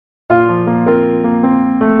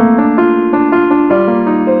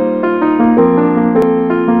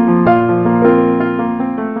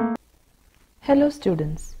Hello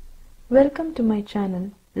students, welcome to my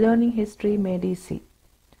channel Learning History Made Easy.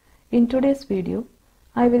 In today's video,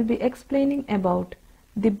 I will be explaining about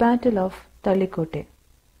the Battle of Talikote.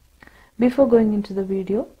 Before going into the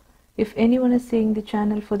video, if anyone is seeing the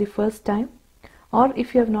channel for the first time or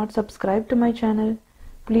if you have not subscribed to my channel,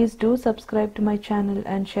 please do subscribe to my channel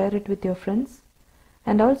and share it with your friends.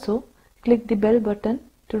 And also click the bell button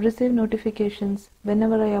to receive notifications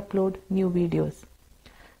whenever I upload new videos.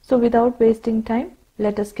 So without wasting time,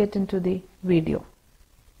 let us get into the video.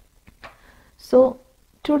 So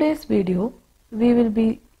today's video, we will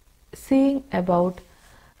be seeing about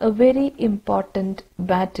a very important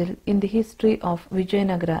battle in the history of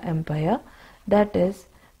Vijayanagara Empire, that is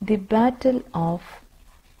the Battle of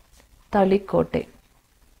Talikote.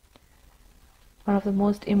 One of the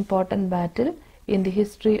most important battle in the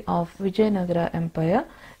history of Vijayanagara Empire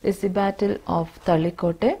is the Battle of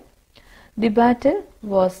Talikote. The battle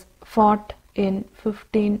was fought in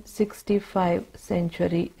 1565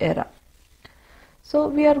 century era. So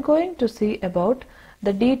we are going to see about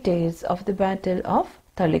the details of the Battle of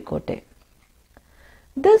Talikote.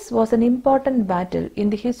 This was an important battle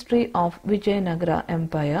in the history of Vijayanagara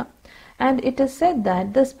Empire, and it is said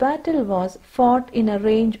that this battle was fought in a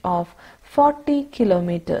range of 40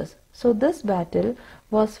 kilometers. So this battle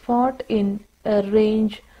was fought in a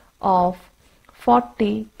range of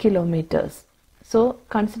 40 kilometers. So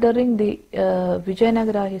considering the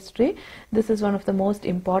Vijayanagara history, this is one of the most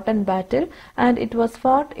important battle, and it was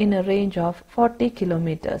fought in a range of 40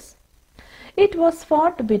 kilometers. It was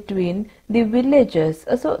fought between the villages.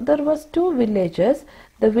 So there was two villages.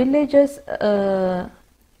 The villages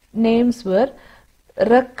names were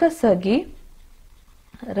Rakkasagi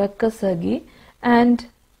and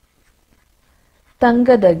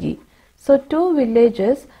Tangadagi. So two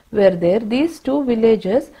villages were there. These two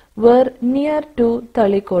villages were near to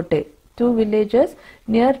Talikote. Two villages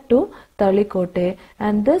near to Talikote,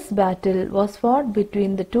 and this battle was fought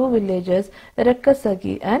between the two villages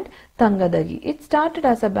Rakkasagi and Tangadagi. It started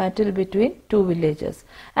as a battle between two villages,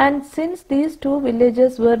 and since these two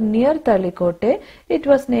villages were near Talikote, it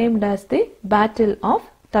was named as the Battle of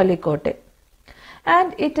Talikote.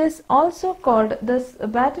 And it is also called, this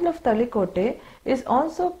Battle of Talikote is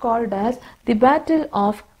also called as the Battle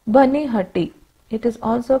of Bannihatti. It is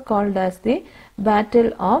also called as the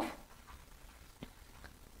Battle of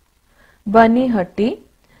Bannihatti,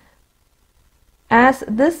 as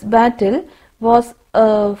this battle was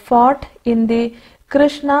fought in the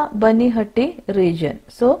Krishna-Bannihatti region.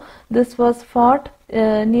 So this was fought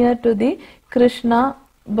near to the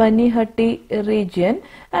Krishna-Bannihatti region,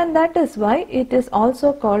 and that is why it is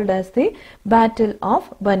also called as the Battle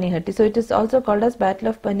of Bannihatti. So it is also called as Battle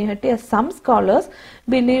of Bannihatti, as some scholars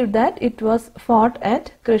believe that it was fought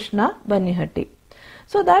at Krishna-Bannihatti.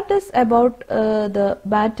 So that is about the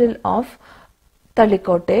Battle of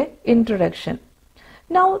Talikote introduction.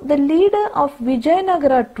 Now the leader of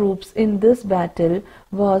Vijayanagara troops in this battle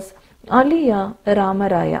was Aliya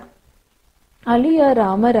Ramaraya.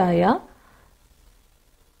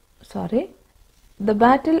 The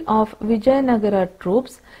battle of Vijayanagara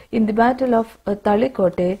troops in the Battle of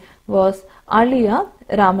Talikote was Aliya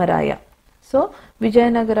Ramaraya. So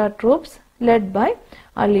Vijayanagara troops led by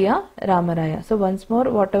Aliya Ramaraya. So once more,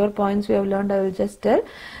 whatever points we have learned, I will just tell.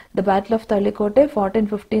 The Battle of Talikote, fought in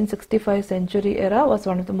 1565 century era, was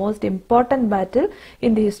one of the most important battle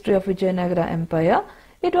in the history of Vijayanagara Empire.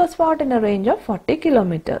 It was fought in a range of 40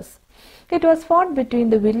 kilometers. It was fought between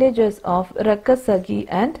the villages of Rakkasagi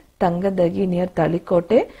and Tangadagi near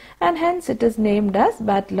Talikote, and hence it is named as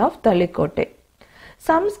Battle of Talikote.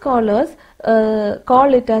 Some scholars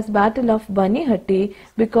call it as Battle of Bannihatti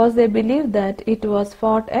because they believe that it was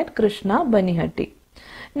fought at Krishna-Bannihatti.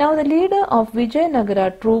 Now the leader of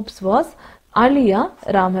Vijayanagara troops was Aliya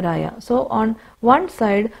Ramaraya. So on one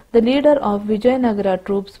side, the leader of Vijayanagara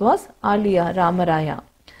troops was Aliya Ramaraya,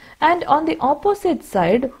 and on the opposite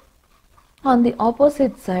side,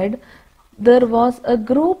 there was a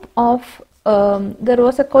group of there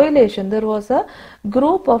was a coalition, there was a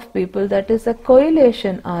group of people, that is a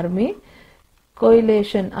coalition army,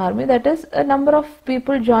 that is a number of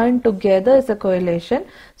people joined together as a coalition.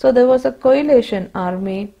 So there was a coalition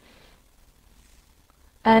army,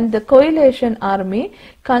 and the coalition army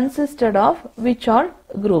consisted of which all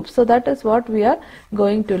groups? So that is what we are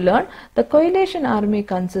going to learn. The coalition army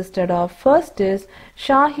consisted of, first is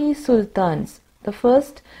Shahi Sultans. The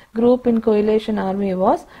first group in coalition army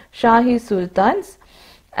was Shahi Sultans,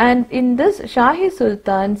 and in this Shahi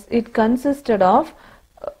Sultans, it consisted of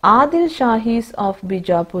Adil Shahis of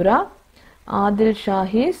Bijapura,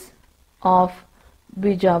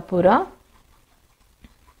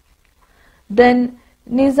 Then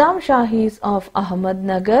Nizam Shahis of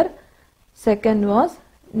Ahmednagar. Second was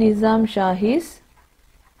Nizam Shahis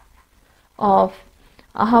of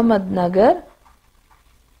Ahmednagar.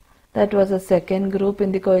 That was the second group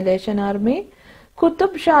in the coalition army.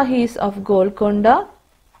 Kutub Shahis of Golkonda.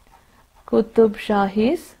 Kutub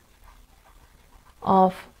Shahis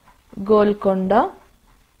of Golkonda.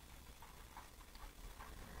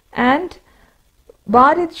 And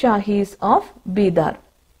Barid Shahis of Bidar.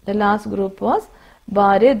 The last group was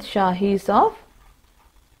Barid Shahis of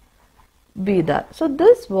Bidar. So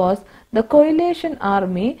this was the coalition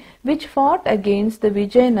army which fought against the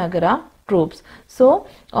Vijayanagara troops. So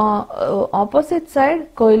opposite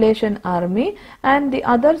side coalition army and the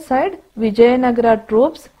other side Vijayanagara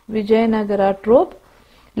troops. Vijayanagara troop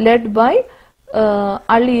led by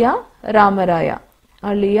Aliya Ramaraya.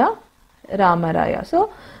 Aliya Ramaraya.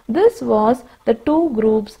 So this was the two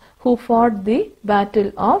groups who fought the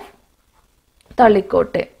Battle of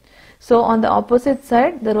Talikote. So on the opposite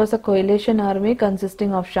side there was a coalition army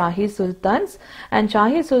consisting of Shahi Sultans, and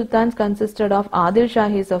Shahi Sultans consisted of Adil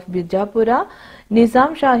Shahis of Bijapura,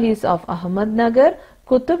 Nizam Shahis of Ahmednagar,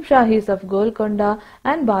 Kutub Shahis of Golkonda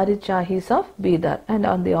and Barid Shahis of Bidar. And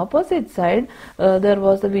on the opposite side there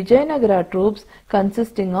was the Vijayanagara troops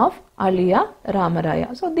consisting of Aliya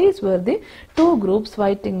Ramaraya. So these were the two groups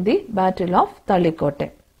fighting the Battle of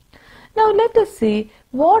Talikote. Now let us see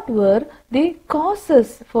what were the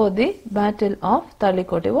causes for the Battle of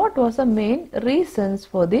Talikote. What was the main reasons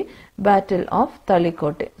for the Battle of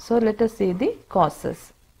Talikote? So let us see the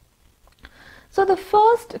causes. So the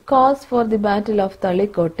first cause for the Battle of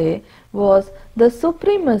Talikote was the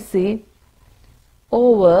supremacy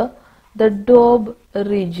over the doab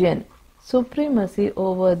region. Supremacy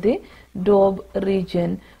over the doab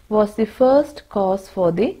region was the first cause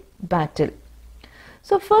for the battle.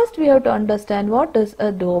 So first we have to understand what is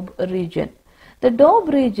a doab region. The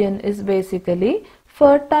doab region is basically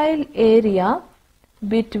fertile area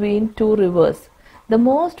between two rivers. The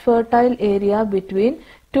most fertile area between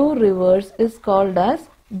two rivers is called as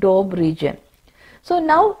doab region. So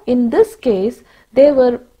now in this case there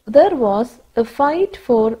was a fight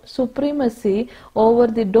for supremacy over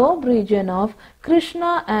the doab region of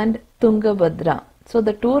Krishna and Tungabhadra. So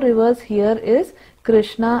the two rivers here is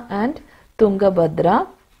Krishna and Tungabhadra.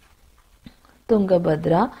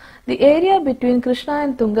 The area between Krishna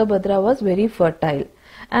and Tungabhadra was very fertile,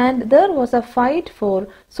 and there was a fight for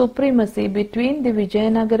supremacy between the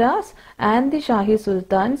Vijayanagaras and the Shahi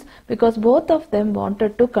Sultans because both of them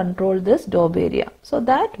wanted to control this doab area. So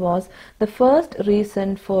that was the first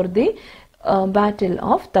reason for the Battle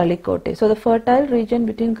of Talikote. So the fertile region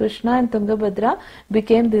between Krishna and Tungabhadra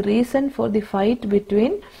became the reason for the fight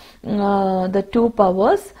between the two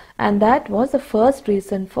powers, and that was the first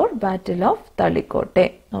reason for Battle of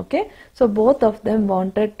Talikote. Okay, so both of them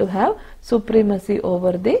wanted to have supremacy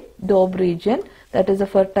over the doab region, that is a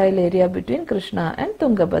fertile area between Krishna and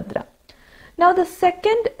Tungabhadra. Now the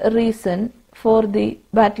second reason for the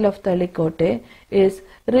Battle of Talikote is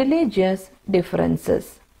religious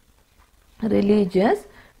differences. Religious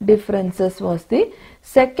differences was the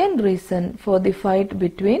second reason for the fight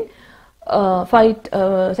between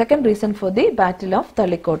second reason for the Battle of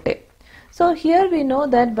Talikote. So here we know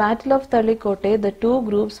that Battle of Talikote, the two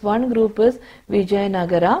groups, one group is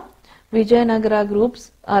Vijayanagara. Vijayanagara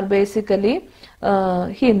groups are basically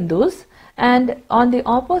Hindus, and on the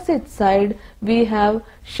opposite side we have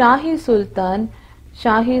Shahi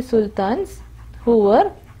Sultans who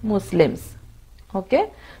were Muslims. Okay,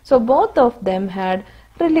 so both of them had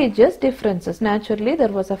religious differences. Naturally there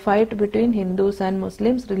was a fight between Hindus and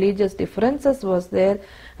Muslims, religious differences was there,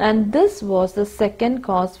 and this was the second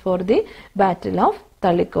cause for the Battle of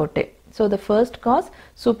Talikote. So the first cause,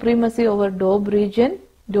 supremacy over doab region.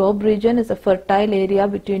 Doab region is a fertile area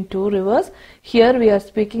between two rivers. Here we are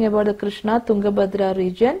speaking about the Krishna Tungabhadra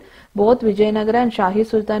region. Both Vijayanagara and Shahi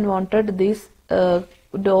Sultan wanted this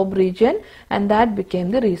doab region, and that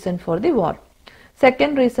became the reason for the war.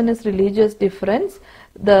 Second reason is religious difference.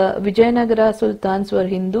 The Vijayanagara Sultans were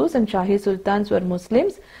Hindus and Shahi Sultans were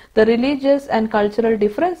Muslims. The religious and cultural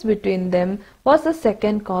difference between them was the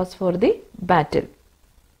second cause for the battle.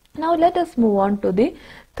 Now let us move on to the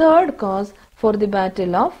third cause for the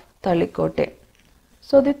Battle of Talikote.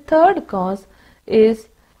 So the third cause is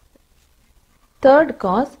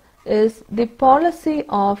the policy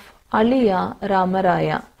of Aliya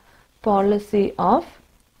Ramaraya. Policy of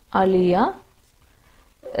Aliya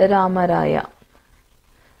Ramaraya.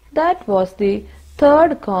 That was the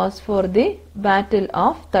third cause for the Battle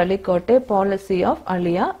of Talikote, policy of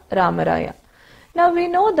Aliya Ramaraya. Now we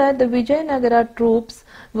know that the Vijayanagara troops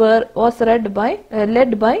was led by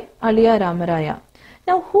Aliya Ramaraya.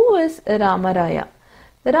 Now who is Ramaraya?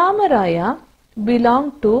 Ramaraya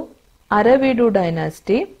belonged to Aravidu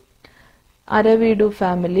dynasty, Aravidu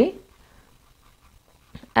family,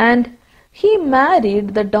 and he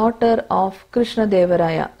married the daughter of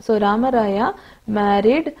Krishna-Devaraya. So Ramaraya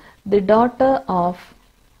married the daughter of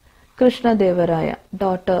Krishna-Devaraya,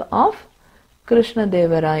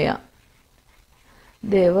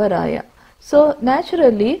 Devaraya. So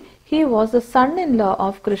naturally he was the son-in-law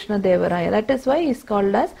of Krishna-Devaraya. That is why he is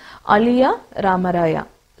called as Aliya Ramaraya.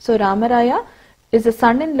 So Ramaraya is the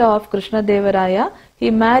son-in-law of Krishna-Devaraya. He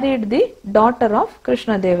married the daughter of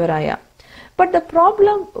Krishna-Devaraya. But the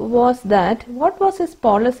problem was that, what was his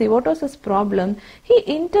policy, what was his problem? He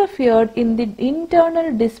interfered in the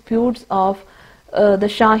internal disputes of the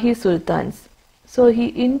Shahi Sultans. So he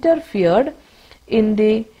interfered in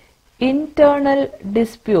the internal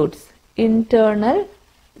disputes or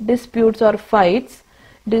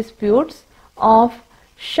disputes of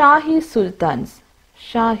Shahi Sultans.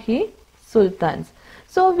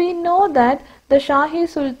 So we know that the Shahi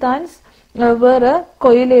Sultans were a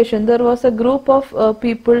coalition. There was a group of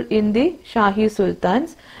people in the Shahi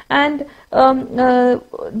Sultans, and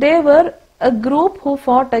they were a group who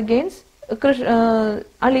fought against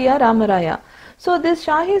Aliya Ramaraya. So this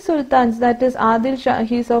Shahi Sultans, that is Adil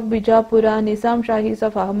Shahis of Bijapura, Nizam Shahis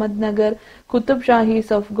of Ahmednagar, Kutub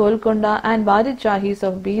Shahis of Golkonda, and Barid Shahis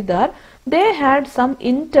of Bidar, they had some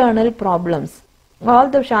internal problems. All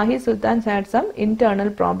the Shahi Sultans had some internal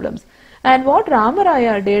problems. And what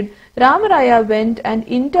Ramaraya did, Ramaraya went and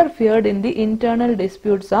interfered in the internal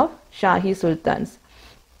disputes of Shahi Sultans.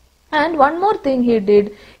 And one more thing he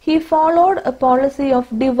did, he followed a policy of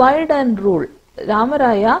divide and rule.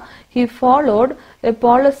 Ramaraya, he followed a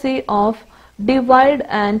policy of divide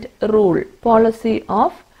and rule.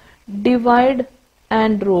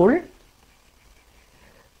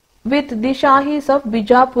 With the Shahis of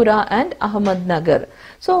Bijapura and Ahmednagar.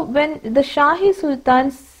 So when the Shahi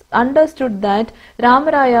Sultans understood that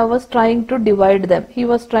Ramaraya was trying to divide them, he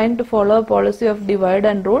was trying to follow a policy of divide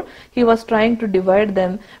and rule, he was trying to divide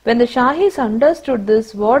them. When the Shahis understood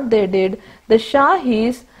this, what they did, the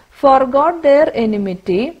Shahis forgot their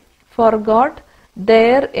enmity,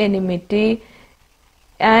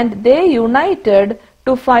 and they united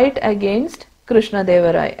to fight against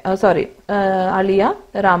Aliya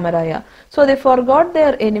Ramaraya. So they forgot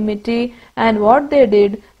their enmity, and what they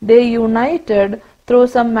did, they united through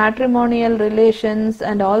some matrimonial relations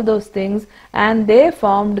and all those things, and they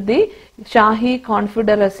formed the Shahi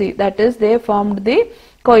confederacy. That is, they formed the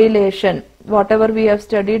coalition. Whatever we have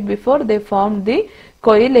studied before, they formed the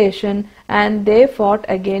coalition and they fought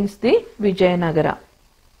against the Vijayanagara.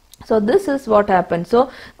 So this is what happened.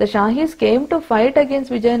 So the Shahis came to fight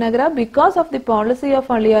against Vijayanagara because of the policy of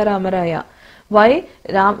Aliya Ramaraya. Why?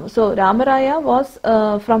 So Ramaraya was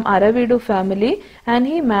from Aravidu family, and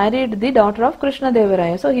he married the daughter of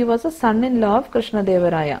Krishna-Devaraya. So he was a son-in-law of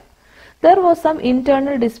Krishna-Devaraya. There was some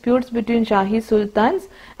internal disputes between Shahi Sultans,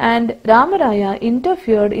 and Ramaraya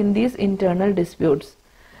interfered in these internal disputes.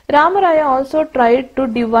 Ramaraya also tried to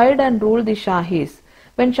divide and rule the Shahis.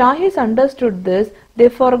 When Shahis understood this, they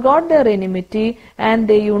forgot their enmity and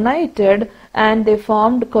they united and they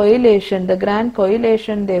formed coalition, the grand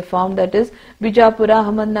coalition they formed, that is Bijapura,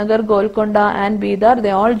 Ahmednagar, Golkonda and Bidar,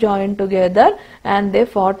 they all joined together and they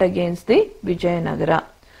fought against the Vijayanagara.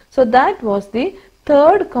 So that was the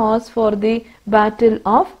third cause for the Battle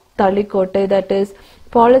of Talikote, that is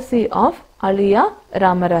policy of Aliya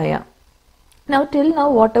Ramaraya. Now till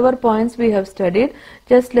now whatever points we have studied,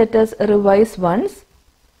 just let us revise once.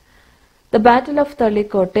 The Battle of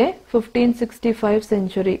Talikote, 1565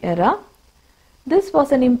 century era. This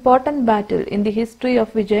was an important battle in the history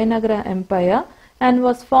of Vijayanagara Empire and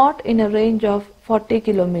was fought in a range of 40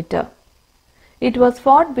 km. It was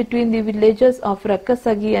fought between the villages of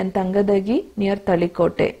Rakkasagi and Tangadagi near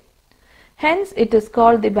Talikote. Hence it is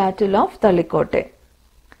called the Battle of Talikote.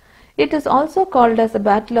 It is also called as the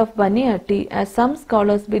Battle of Bannihatti, as some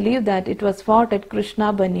scholars believe that it was fought at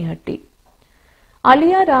Krishna-Bannihatti.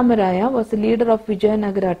 Aliya Ramaraya was the leader of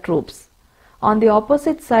Vijayanagara troops. On the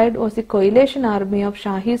opposite side was the coalition army of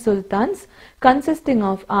Shahi Sultans consisting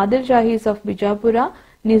of Adil Shahis of Bijapura,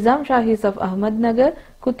 Nizam Shahis of Ahmednagar,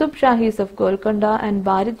 Kutub Shahis of Golkonda and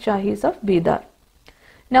Barid Shahis of Bidar.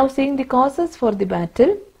 Now seeing the causes for the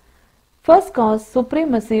battle. First cause,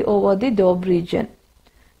 supremacy over the doab region.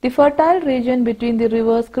 The fertile region between the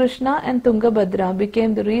rivers Krishna and Tungabhadra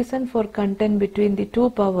became the reason for contention between the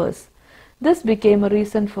two powers. This became a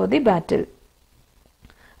reason for the battle.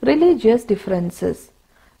 Religious differences.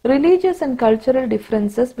 Religious and cultural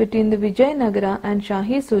differences between the Vijayanagara and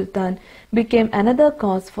Shahi Sultan became another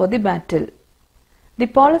cause for the battle. The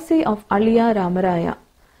policy of Aliya Ramaraya.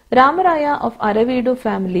 Ramaraya of Aravidu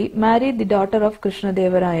family married the daughter of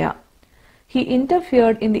Krishna-Devaraya. He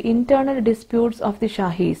interfered in the internal disputes of the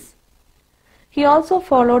Shahis. He also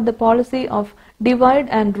followed the policy of divide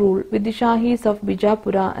and rule with the Shahis of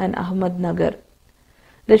Bijapura and Ahmednagar.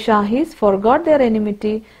 The Shahis forgot their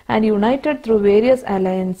enmity and united through various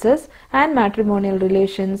alliances and matrimonial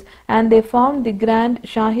relations, and they formed the grand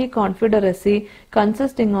Shahi confederacy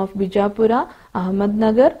consisting of Bijapura,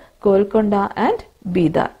 Ahmednagar, Golkonda and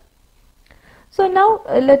Bidar. So now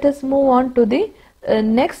let us move on to the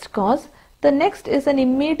next cause. The next is an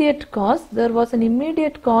immediate cause. There was an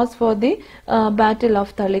immediate cause for the Battle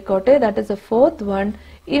of Talikote. That is the fourth one,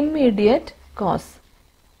 immediate cause.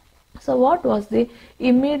 So what was the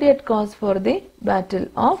immediate cause for the Battle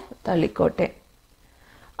of Talikote?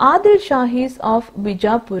 Adil Shahis of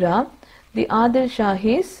Bijapura, the Adil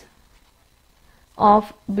Shahis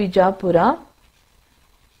of Bijapura,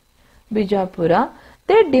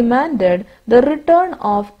 they demanded the return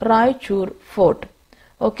of Raichur fort.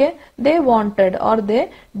 Okay, they wanted or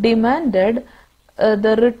they demanded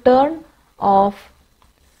the return of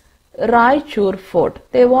Raichur fort.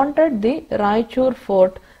 They wanted the Raichur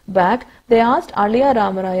fort back. They asked Aliya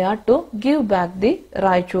Ramaraya to give back the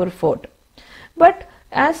Raichur fort. But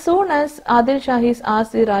as soon as Adil Shahis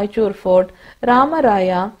asked the Raichur fort,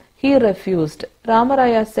 Ramaraya, he refused.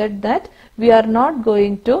 Ramaraya said that we are not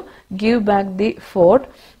going to give back the fort,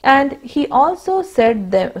 and he also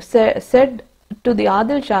said to the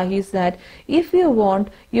Adil Shahis that if you want,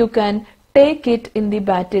 you can take it in the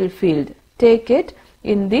battlefield. Take it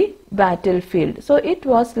in the battlefield. So it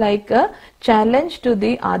was like a challenge to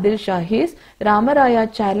the Adil Shahis. Ramaraya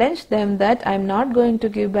challenged them that I am not going to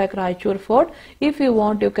give back Raichur fort. If you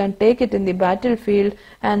want, you can take it in the battlefield,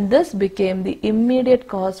 and this became the immediate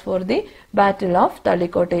cause for the Battle of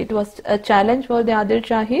Talikote. It was a challenge for the Adil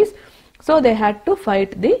Shahis, so they had to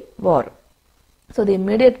fight the war. So the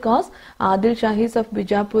immediate cause, Adil Shahis of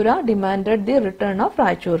Bijapura demanded the return of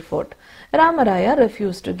Raichur fort. Ramaraya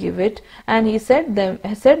refused to give it, and he said the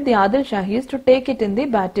Adil Shahis to take it in the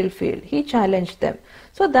battlefield. He challenged them.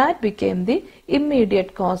 So that became the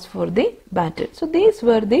immediate cause for the battle. So these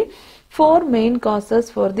were the four main causes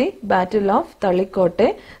for the Battle of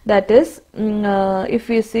Talikote. That is, if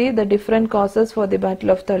we see the different causes for the Battle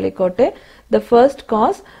of Talikote, the first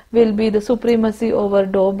cause will be the supremacy over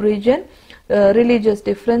Doab region, religious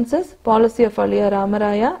differences, policy of Aliya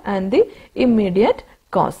Ramaraya, and the immediate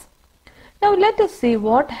cause. Now let us see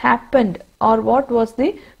what happened, or what was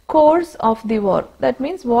the course of the war. That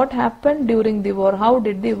means what happened during the war, how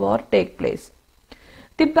did the war take place.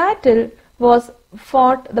 The battle was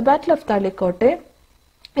fought, the Battle of Talikote,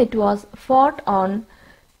 it was fought on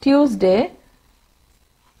Tuesday,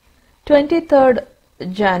 23rd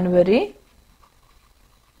January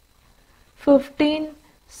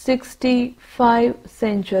 1565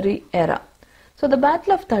 century era. So the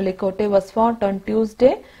Battle of Talikote was fought on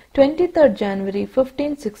Tuesday, 23rd January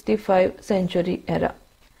 1565 century era.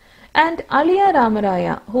 And Aliya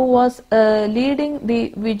Ramaraya, who was leading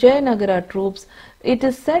the Vijayanagara troops, it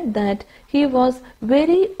is said that he was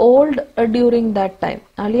very old during that time.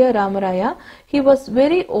 Aliya Ramaraya, he was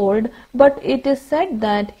very old, but it is said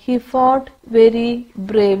that he fought very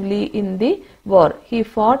bravely in the war. He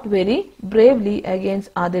fought very bravely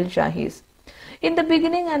against Adil Shahis. In the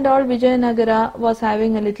beginning and all, Vijayanagara was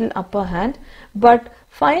having a little upper hand, but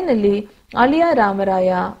finally Aliya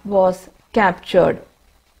Ramaraya was captured.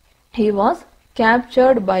 He was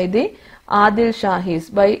captured by the Adil Shahis,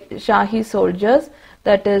 by Shahi soldiers,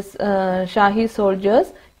 that is Shahi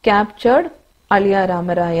soldiers captured Aliya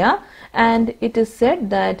Ramaraya, and it is said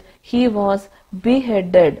that he was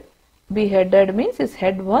beheaded. Beheaded means his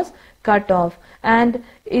head was cut off, and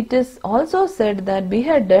it is also said that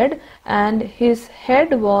beheaded and his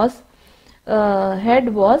head was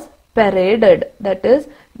paraded. That is,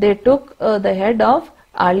 they took the head of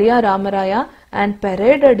Aliya Ramaraya and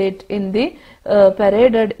paraded it in the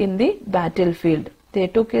battlefield. They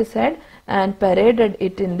took his head and paraded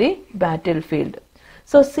it in the battlefield.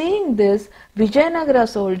 So seeing this, Vijayanagara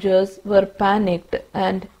soldiers were panicked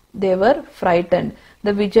and they were frightened.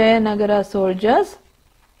 The Vijayanagara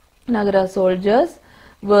soldiers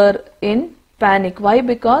were in panic. Why?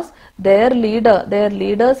 Because their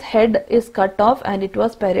leader's head is cut off and it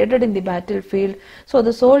was paraded in the battlefield. So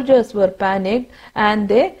the soldiers were panicked and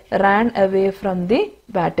they ran away from the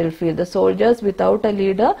battlefield. The soldiers without a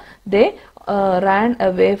leader, they ran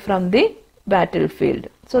away from the battlefield.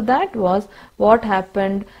 So that was what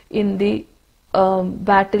happened in the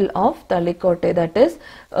Battle of Talikote, that is,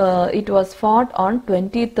 it was fought on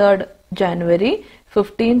 23rd January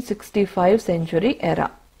 1565 century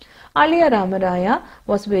era. Aliya Ramaraya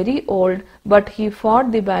was very old, but he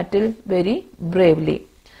fought the battle very bravely.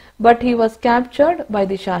 But he was captured by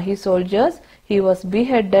the Shahi soldiers, he was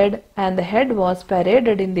beheaded, and the head was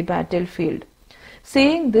paraded in the battlefield.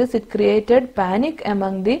 Seeing this, it created panic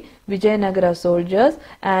among the Vijayanagara soldiers,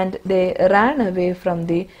 and they ran away from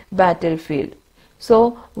the battlefield.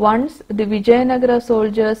 So once the Vijayanagara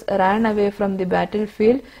soldiers ran away from the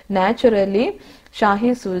battlefield, naturally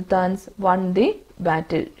Shahi Sultans won the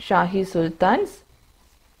battle. Shahi Sultans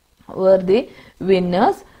were the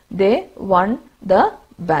winners. They won the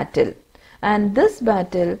battle. And this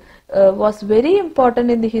battle was very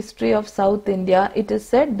important in the history of South India. It is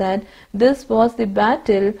said that this was the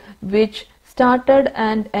battle which started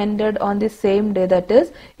and ended on the same day. That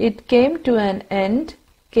is, it came to an end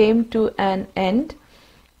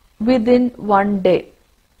within one day.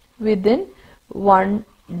 Within one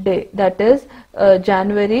day. That is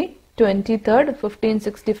January 23rd,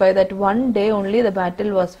 1565. That one day only the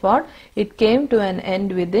battle was fought. It came to an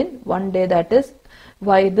end within one day. That is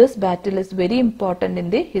why this battle is very important in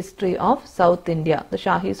the history of South India. The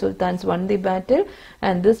Shahi Sultans won the battle,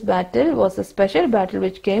 and this battle was a special battle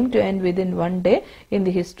which came to end within one day in the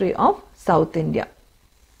history of South India.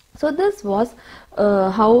 So this was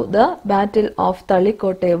how the Battle of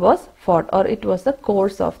Talikote was fought, or it was the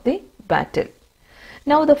course of the battle.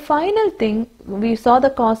 Now the final thing, we saw the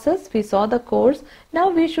causes, we saw the course. Now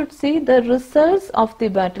we should see the results of the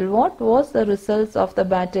battle. What was the results of the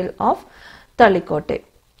Battle of Talikote?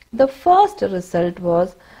 The first result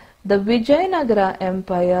was the Vijayanagara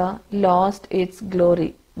Empire lost its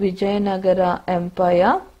glory. Vijayanagara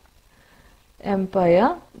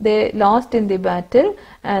Empire, they lost in the battle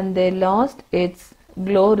and they lost its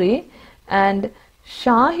glory, and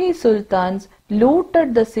Shahi Sultans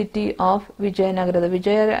looted the city of Vijayanagara. The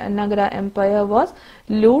Vijayanagara Empire was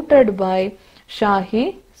looted by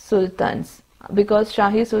Shahi Sultans, because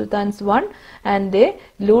Shahi Sultans won and they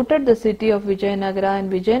looted the city of Vijayanagara,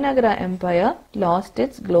 and Vijayanagara Empire lost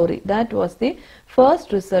its glory. That was the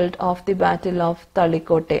first result of the Battle of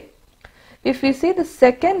Talikote. If we see the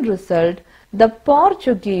second result, the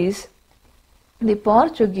Portuguese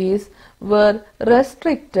were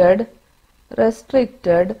restricted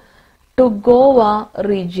to Goa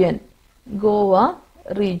region.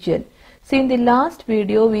 See, in the last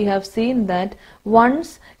video we have seen that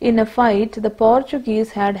once in a fight the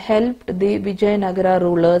Portuguese had helped the Vijayanagara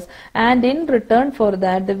rulers, and in return for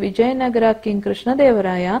that the Vijayanagara king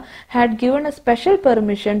Krishna-Devaraya had given a special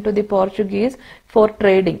permission to the Portuguese for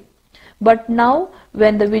trading. But now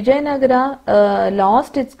when the Vijayanagara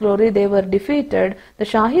lost its glory, they were defeated, the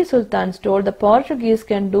Shahi Sultans told the Portuguese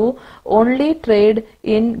can do only trade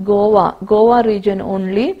in Goa region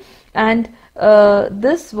only, and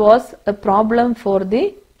this was a problem for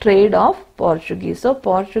the trade of Portuguese. So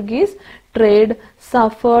Portuguese trade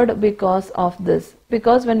suffered because of this.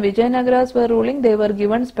 Because when Vijayanagaras were ruling, they were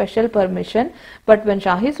given special permission, but when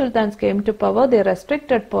Shahi Sultans came to power, they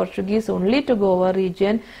restricted Portuguese only to Goa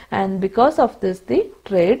region, and because of this the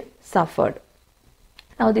trade suffered.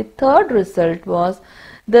 Now the third result was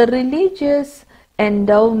the religious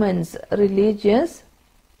endowments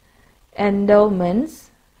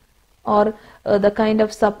or the kind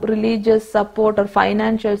of religious support or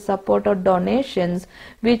financial support or donations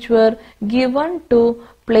which were given to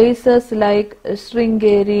places like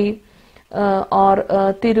Sringeri or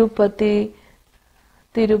Tirupati,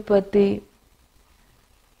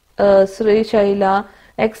 Sri Shaila,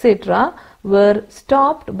 etc. were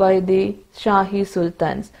stopped by the Shahi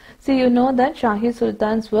Sultans. See, you know that Shahi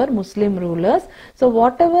Sultans were Muslim rulers. So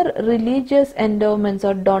whatever religious endowments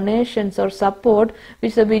or donations or support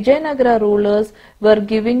which the Vijayanagara rulers were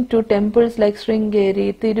giving to temples like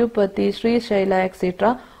Sringeri, Tirupati, Sri Shaila,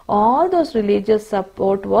 etc., all those religious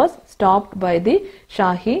support was stopped by the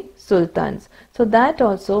Shahi Sultans. So that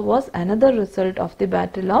also was another result of the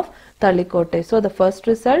Battle of Talikote. So the first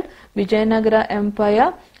result, Vijayanagara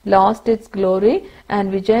Empire lost its glory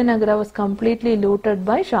and Vijayanagara was completely looted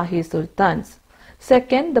by Shahi Sultans.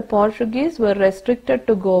 Second, the Portuguese were restricted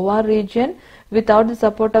to Goa region without the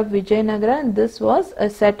support of Vijayanagara, and this was a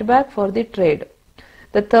setback for the trade.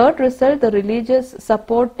 The third result, the religious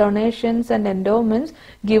support, donations and endowments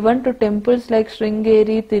given to temples like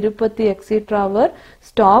Sringeri, Tirupati, etc. were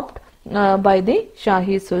stopped by the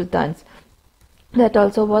Shahi Sultans. That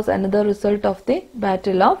also was another result of the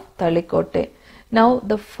Battle of Talikote. Now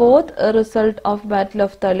the fourth result of Battle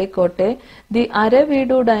of Talikote, the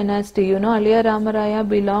Aravidu dynasty, you know Aliya Ramaraya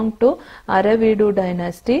belonged to Aravidu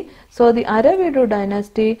dynasty. So the Aravidu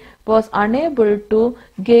dynasty was unable to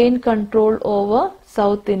gain control over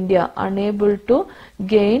South India, unable to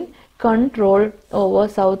gain control over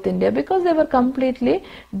South India because they were completely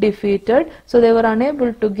defeated. So they were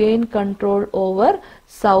unable to gain control over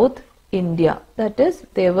South India. That is,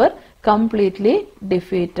 they were completely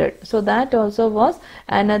defeated. So that also was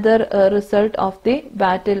another result of the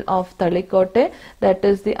Battle of Talikote, that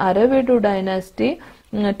is the Aravidu dynasty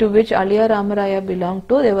to which Aliya Ramaraya belonged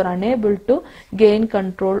to. They were unable to gain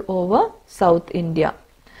control over South India.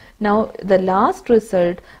 Now the last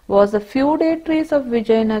result was the feudatories of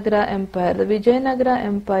Vijayanagara Empire. The Vijayanagara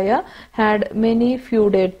Empire had many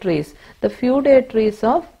feudatories. The feudatories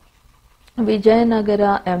of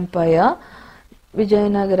Vijayanagara Empire,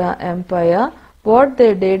 what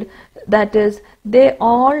they did, that is, they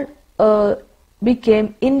all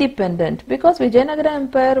became independent because Vijayanagara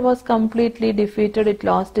Empire was completely defeated, it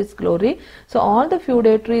lost its glory. So all the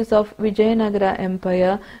feudatories of Vijayanagara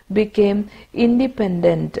Empire became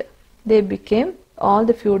independent. All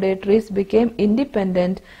the feudatories became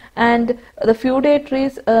independent, and the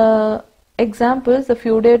feudatories examples, the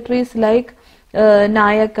feudatories like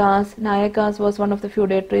Nayakas was one of the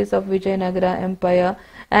feudatories of Vijayanagara Empire,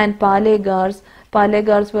 and Palegars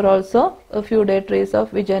were also feudatories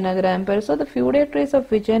of Vijayanagara Empire. So the feudatories of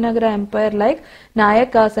Vijayanagara Empire like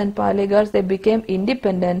Nayakas and Palegars, they became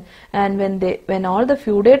independent, and when all the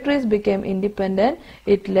feudatories became independent,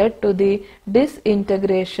 it led to the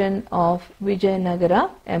disintegration of Vijayanagara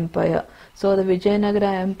Empire. So the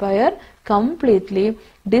Vijayanagara Empire completely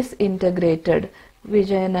disintegrated.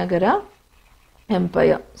 Vijayanagara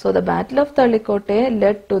Empire. So the Battle of Talikote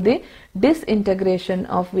led to the disintegration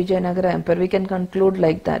of Vijayanagara Empire. We can conclude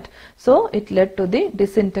like that. So it led to the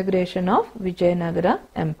disintegration of Vijayanagara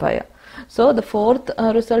Empire. So the fourth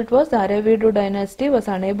result was the Aravidu dynasty was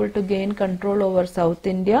unable to gain control over South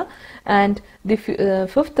India, and the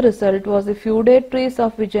fifth result was the feudatories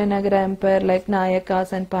of Vijayanagara Empire like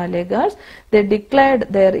Nayakas and Palegars. They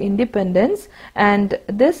declared their independence, and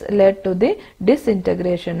this led to the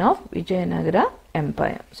disintegration of Vijayanagara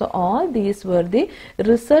Empire. So all these were the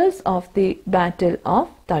results of the Battle of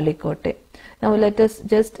Talikote. Now let us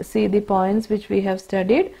just see the points which we have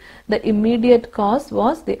studied. The immediate cause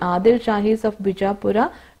was the Adil Shahis of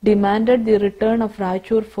Bijapura demanded the return of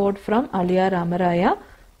Raichur fort from Aliya Ramaraya.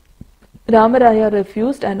 Ramaraya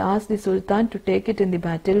refused and asked the Sultan to take it in the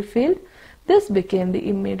battlefield. This became the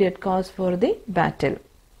immediate cause for the battle.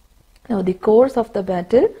 Now the course of the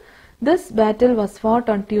battle. This battle was fought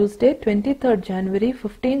on Tuesday, 23rd January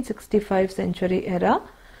 1565 century era.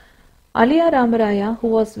 Aliya Ramaraya, who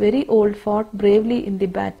was very old, fought bravely in the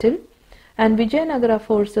battle, and Vijayanagara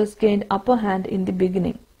forces gained upper hand in the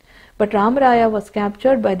beginning. But Ramaraya was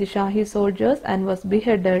captured by the Shahi soldiers and was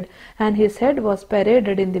beheaded, and his head was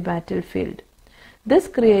paraded in the battlefield. This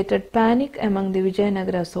created panic among the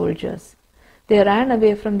Vijayanagara soldiers. They ran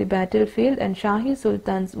away from the battlefield, and Shahi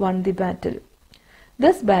Sultans won the battle.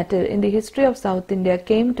 This battle in the history of South India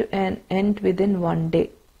came to an end within one day.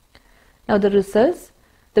 Now the results.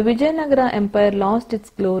 The Vijayanagara Empire lost its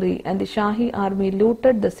glory, and the Shahi army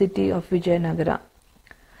looted the city of Vijayanagara.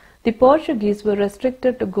 The Portuguese were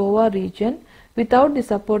restricted to Goa region without the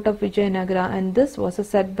support of Vijayanagara, and this was a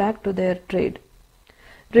setback to their trade.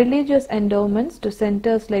 Religious endowments to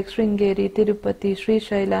centers like Sringeri, Tirupati,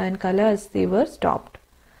 Srishaila and Kalahasti were stopped.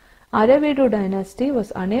 Aravidu dynasty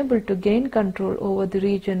was unable to gain control over the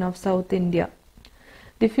region of South India.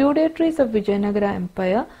 The feudatories of Vijayanagara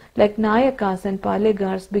Empire like Nayakas and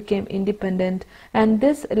Palegars became independent, and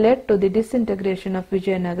this led to the disintegration of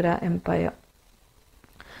Vijayanagara Empire.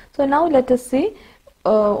 So now let us see,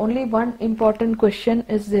 only one important question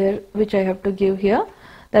is there which I have to give here.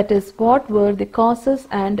 That is, what were the causes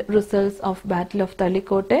and results of Battle of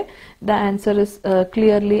Talikote? The answer is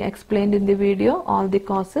clearly explained in the video, all the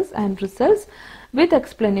causes and results. With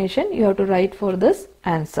explanation, you have to write for this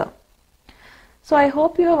answer. So I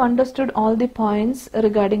hope you have understood all the points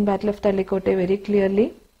regarding Battle of Talikote very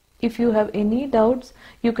clearly. If you have any doubts,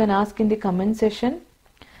 you can ask in the comment section.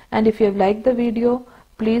 And if you have liked the video,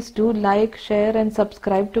 please do like, share and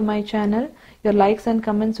subscribe to my channel. Your likes and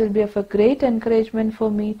comments will be of a great encouragement for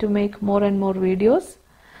me to make more and more videos.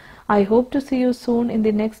 I hope to see you soon in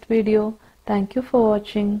the next video. Thank you for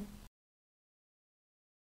watching.